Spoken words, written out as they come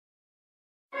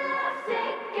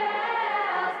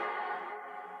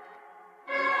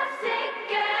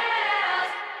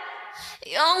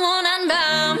영원한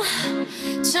밤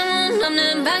창문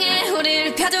없는 방에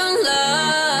우릴 펴둔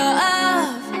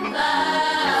love.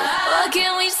 What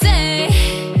can we say?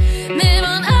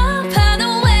 매번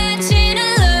아파도 외치는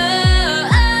love.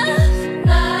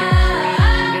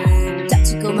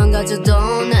 다치고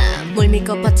망가져도 난 물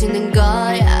믿고 버티는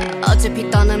거야. 어차피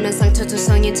떠나면 상처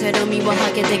조성이 채로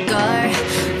미워하게 될걸.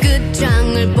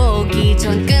 끝장을 보기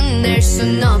전 끝낼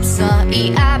순 없어.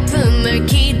 이 아픔을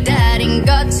기다린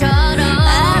것처럼.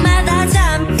 아마 다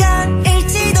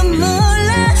잠깐일지도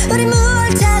몰라. 우리 무얼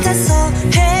찾아서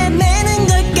헤매는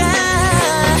걸까.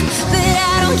 But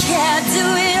I don't care,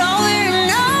 do it over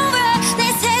and over.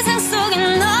 내 세상 속에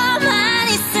너만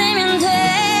있으면 돼.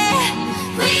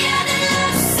 We are the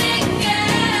lovesick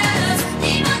girls.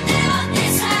 네 멋대로 내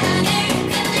사랑을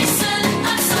끝낼 순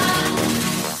없어.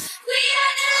 We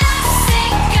are the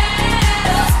lovesick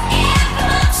girls. 이 아픔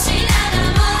없이 난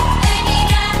아무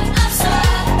의미가 없어.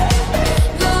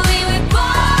 But we were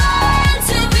born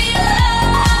to be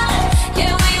alone.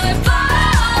 Yeah, we were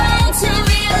born to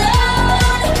be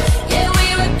alone. Yeah, we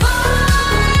were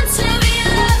born to be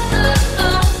alone.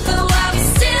 But why we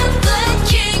still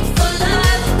looking for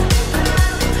love?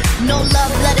 No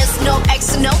love letters, no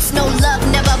X notes. No love,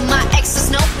 never my exes,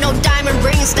 no. No diamond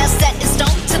rings, that's set in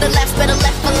stone. To the left, better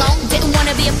left alone. Didn't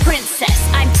wanna be a princess,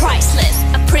 I'm priceless.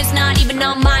 A prince not even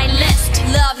on my list.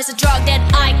 Love is a drug that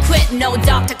I quit. No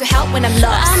doctor could help when I'm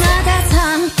lost. 아마 다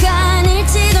잠깐